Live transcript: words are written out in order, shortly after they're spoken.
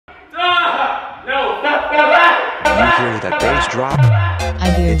hear that bass drop?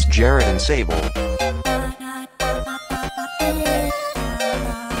 I do. It's Jarrett and Sable.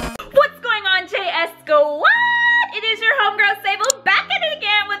 What's going on, JS Squad? It is your homegirl Sable back at it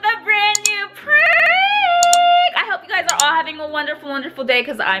again with a brand new prank. I hope you guys are all having a wonderful day,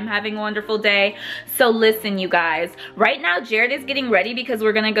 because I'm having a wonderful day. So listen, you guys, right now Jarrett is getting ready because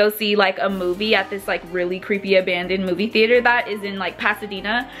we're gonna go see like a movie at this like really creepy abandoned movie theater that is in like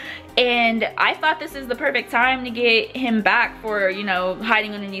Pasadena. And I thought this is the perfect time to get him back for, you know,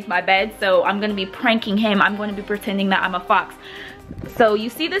 hiding underneath my bed. So I'm gonna be pranking him. I'm going to be pretending that I'm a fox. So you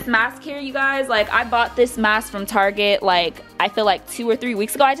see this mask here, you guys? Like, I bought this mask from Target like I feel like 2 or 3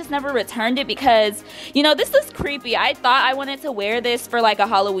 weeks ago. I just never returned it because, you know, this is creepy. I thought I wanted to wear this for like a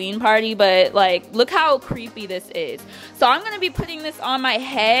Halloween party, but like, look how creepy this is. So I'm gonna be putting this on my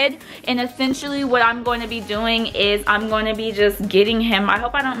head, and essentially what I'm going to be doing is I'm going to be just getting him. I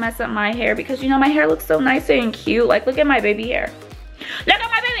hope I don't mess up my hair because, you know, my hair looks so nice and cute. Like, look at my baby hair. Look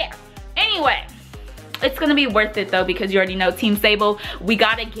at my baby hair. Anyway, it's gonna be worth it though, because you already know Team Sable, we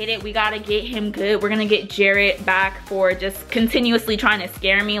gotta get it. We gotta get him good. We're gonna get Jarrett back for just continuously trying to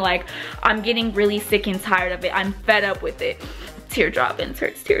scare me. Like, I'm getting really sick and tired of it. I'm fed up with it. Teardrop,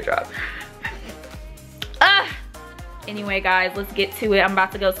 inserts teardrop. Anyway, guys, let's get to it. I'm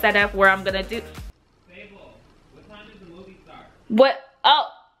about to go set up where I'm gonna do. Sable, what time does the movie start? What? Oh,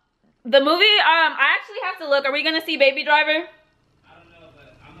 the movie? I actually have to look. Are we gonna see Baby Driver?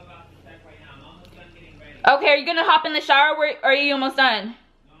 Okay, are you gonna hop in the shower or are you almost done?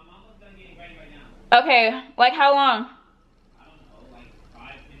 No, I'm almost done getting ready right now. Okay, like how long? I don't know, like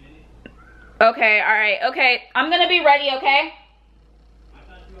 5-10 minutes. Okay, alright, okay. I'm gonna be ready, okay? I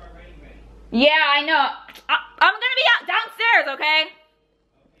thought you were already ready. Yeah, I know. I'm gonna be out downstairs, okay?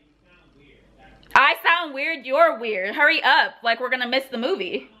 Okay, you sound weird. I sound weird, you're weird. Hurry up, like we're gonna miss the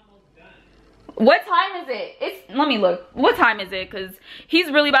movie. I'm almost done. What time is it? Let me look. What time is it? Because he's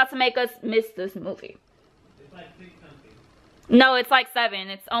really about to make us miss this movie. It's like 6 something. No, it's like 7.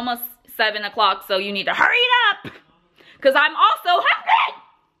 It's almost 7 o'clock, so you need to hurry it up. Because I'm also hungry.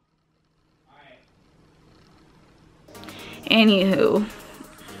 Anywho.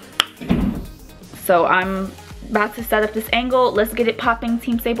 So I'm about to set up this angle. Let's get it popping.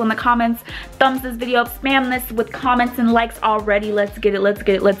 Team Sable in the comments. Thumbs this video up. Spam this with comments and likes already. Let's get it. Let's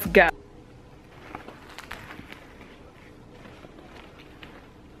get it. Let's go.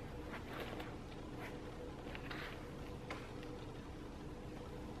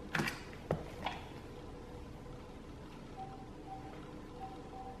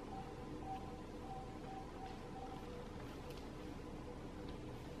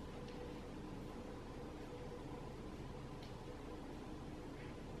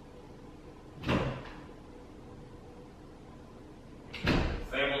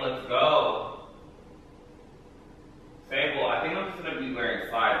 Sable, let's go. Sable, I think I'm just gonna be wearing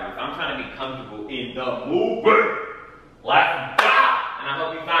slides because I'm trying to be comfortable in the movie. Let's go! And I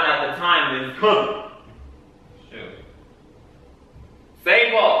hope you found out the time is coming. Shoot.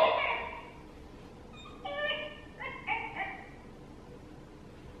 Sable!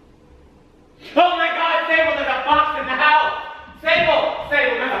 Oh my god, Sable, there's a box in the house! Sable!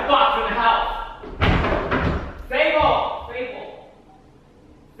 Sable, there's a box in the house! Sable! Sable!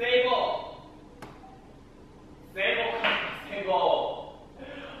 Sable! Sable! Sable!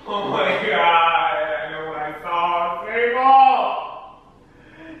 Oh my god, I know what I saw! Sable!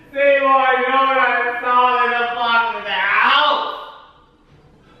 Sable, I know what I saw! There's a box in the house!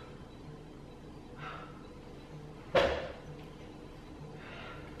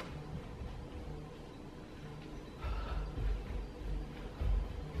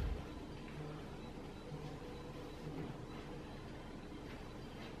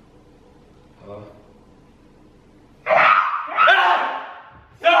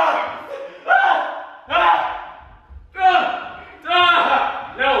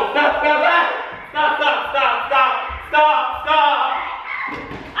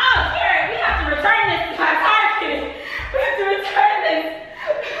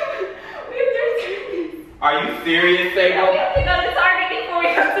 Are you serious, Sable? Yeah, we have to go to Target before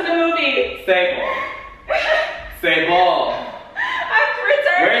we go to the movie. Sable. Sable. I have to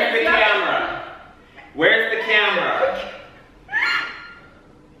return Where's this. the camera? Where's the camera?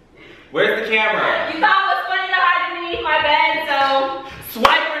 Where's the camera? You thought it was funny to hide underneath my bed, so...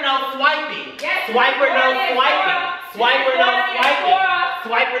 Swiper, no swiping. Yes, Swiper, no swiping. Swiper, no swiping.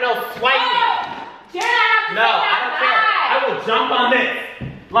 Swiper, no swiping. Jared, I have to No, I don't care. I will jump on this.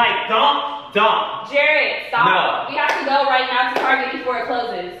 Like, dump. Jared, stop. No. We have to go right now to Target before it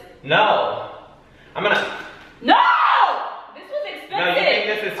closes. No. I'm gonna... No! This was expensive. No, you think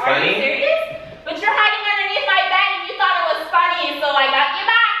this is Are funny? you serious? But you're hiding underneath my bed and you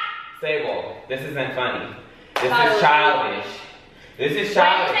Sable, this isn't funny. This is childish. This is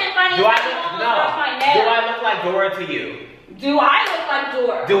childish. Do I look like Dora to you? Do I look like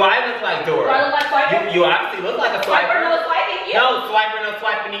Dora? Do I look like Dora? Do I look like Swiper? You obviously look like a swiper. No swiping you? No, swiper, no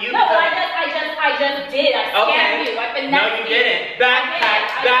swiping to you. No, I just did. I scammed you. I finessed you. No, you didn't.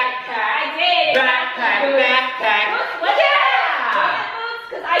 Backpack. I did. Backpack. What? Yeah.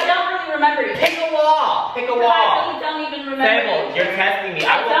 Because I don't really remember you. Pick a wall. I really don't even remember. Sable, you're testing me.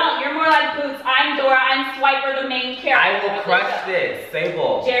 I don't. You're more like Boots. I'm Dora. I'm Swiper, the main character. I will crush this.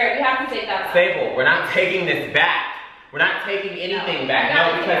 Sable. Jarrett, you have to take that back. Sable, we're not taking this back. We're not taking anything back.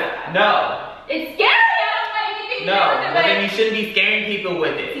 No, because it's scary. I don't want anything to do with it. Well then you shouldn't be scaring people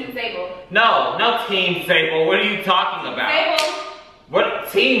with it. Team Sable. No Team Sable. What are you talking about? Sable.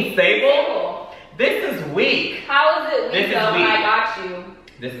 What? Team Sable? Sable. This is weak. How is it weak though when I got you?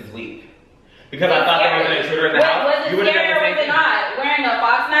 This is weak. Because I thought there was an intruder in the house. Was it scary or was it not? Wearing a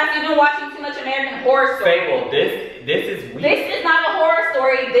fox mask? You've been watching too much American Horror Story. Fable, this is weak. This is not a horror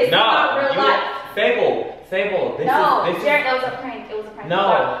story. This is not real life. Sable, Jarrett, that was a prank. It was a prank.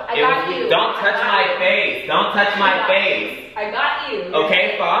 No, I got you. Don't touch my face. Don't touch my face. I got you.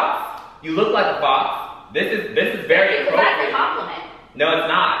 Okay, Fox. You look like a fox. This is very appropriate. That's a compliment. No, it's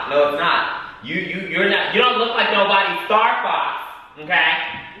not. You're not. You don't look like nobody's Star Fox. Okay.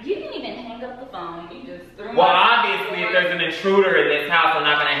 You didn't even hang up the phone. You just threw. Well, obviously, if there's an intruder in this house, I'm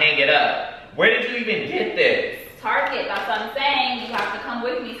not gonna hang it up. Where did you even get this? Target, that's what I'm saying. You have to come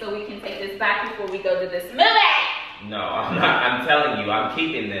with me so we can take this back before we go to this movie. No, I'm not. I'm telling you, I'm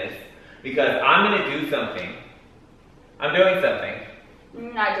keeping this because I'm gonna do something. I'm doing something.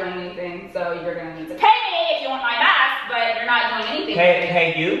 You're not doing anything, so you're gonna need to pay me if you want my mask, but you're not doing anything.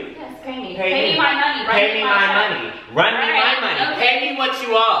 Pay you? Yes, pay me. Pay me my money. Pay me my money. Run me my money. Okay. Pay me what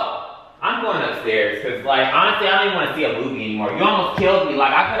you owe. I'm going upstairs because, like, honestly, I don't even want to see a movie anymore. You almost killed me.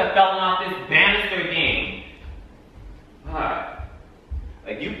 Like, I could have fallen off this banister game.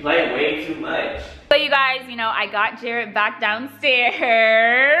 Like, you play way too much. So you guys, you know, I got Jarrett back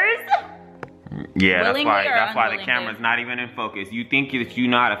downstairs. Yeah, that's why the camera's not even in focus. You think that you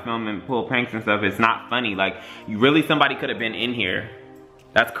know how to film and pull pranks and stuff, it's not funny. Like, somebody could have been in here.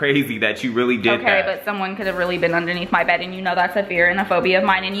 That's crazy that you really did that. Okay, but someone could have really been underneath my bed, and you know that's a fear and a phobia of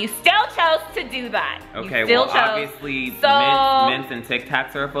mine, and you still chose to do that. Okay, well, obviously, mints and Tic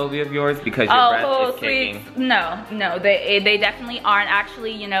Tacs are a phobia of yours because your breath is kicking. No, they definitely aren't.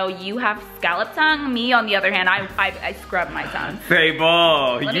 Actually, you know, you have scallop tongue. Me, on the other hand, I scrub my tongue.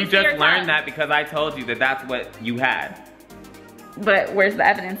 Sable, you just learned that because I told you that that's what you had. But where's the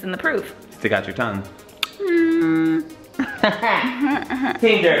evidence and the proof? Stick out your tongue.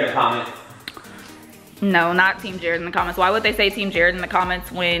 Team Jarrett in the comments. No, not Team Jarrett in the comments. Why would they say Team Jarrett in the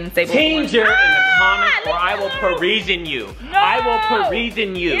comments when Sable? Team Jarrett in the comments, or I will Parisian you. No! I will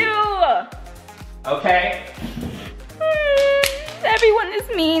Parisian you. Okay? Everyone is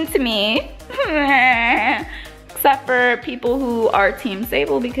mean to me. Except for people who are Team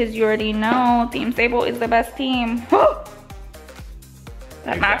Sable, because you already know Team Sable is the best team.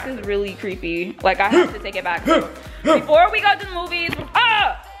 That mask is really creepy. Like, I have to take it back. Before we go to the movies,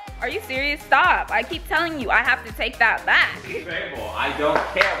 are you serious? Stop. I keep telling you, I have to take that back. Sable, I don't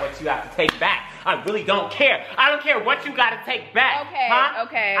care what you have to take back. I really don't care. I don't care what you gotta take back. Okay, huh?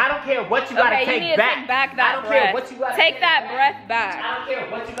 okay. I don't care what you gotta take back. I don't care what you gotta take that breath back. I don't care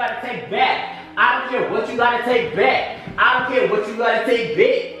what you gotta take back. I don't care what you gotta take back. I don't care what you gotta take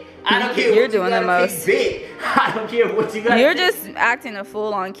back. I don't care You're what doing you the most. I don't care what you got. You're just acting a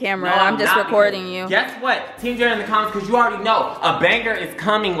fool on camera. No, I'm just recording you. Guess what? Team Jarrett in the comments, because you already know a banger is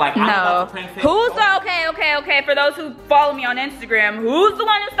coming. Like, I'm about to prank Who's the okay? For those who follow me on Instagram, who's the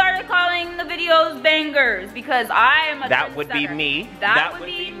one who started calling the videos bangers? Because I am a That would be me. That would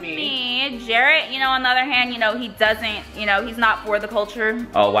be me. Jarrett, you know, on the other hand, you know, he doesn't, you know, he's not for the culture.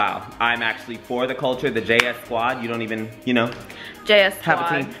 Oh wow, I'm actually for the culture. The JS squad. You don't even, you know. JS squad.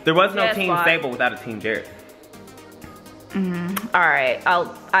 Have a team. There was no Team Sable without a Team Jarrett. All right,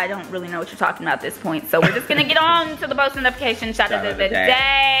 I don't really know what you're talking about at this point, so we're just gonna get on to the post notification shout out of the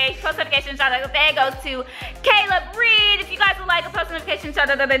day. Post notification shout out of the day goes to Caleb Reed. If you guys would like a post notification shout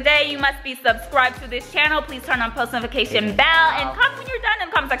out of the day, you must be subscribed to this channel. Please turn on post notification bell and comment when you're done in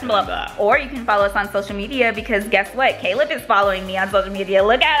the comment section below. Or you can follow us on social media, because guess what? Caleb is following me on social media.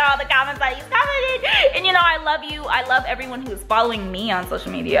 Look at all the comments that he's commented. And you know, I love you. I love everyone who's following me on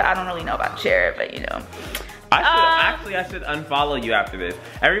social media. I don't really know about Jarrett, but you know. I should unfollow you after this.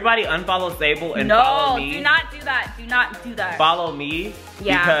 Everybody unfollow Sable and follow me. No, do not do that. Do not do that. Follow me.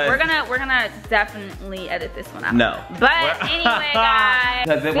 Yeah, we're gonna definitely edit this one out. No. But anyway, guys.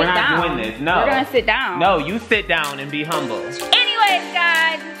 Because we're not doing this. No. We're gonna sit down. No, you sit down and be humble. Anyways,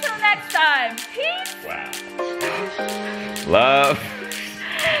 guys, until next next time. Peace. Wow. Love.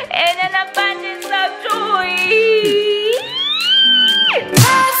 And an abundance of joy.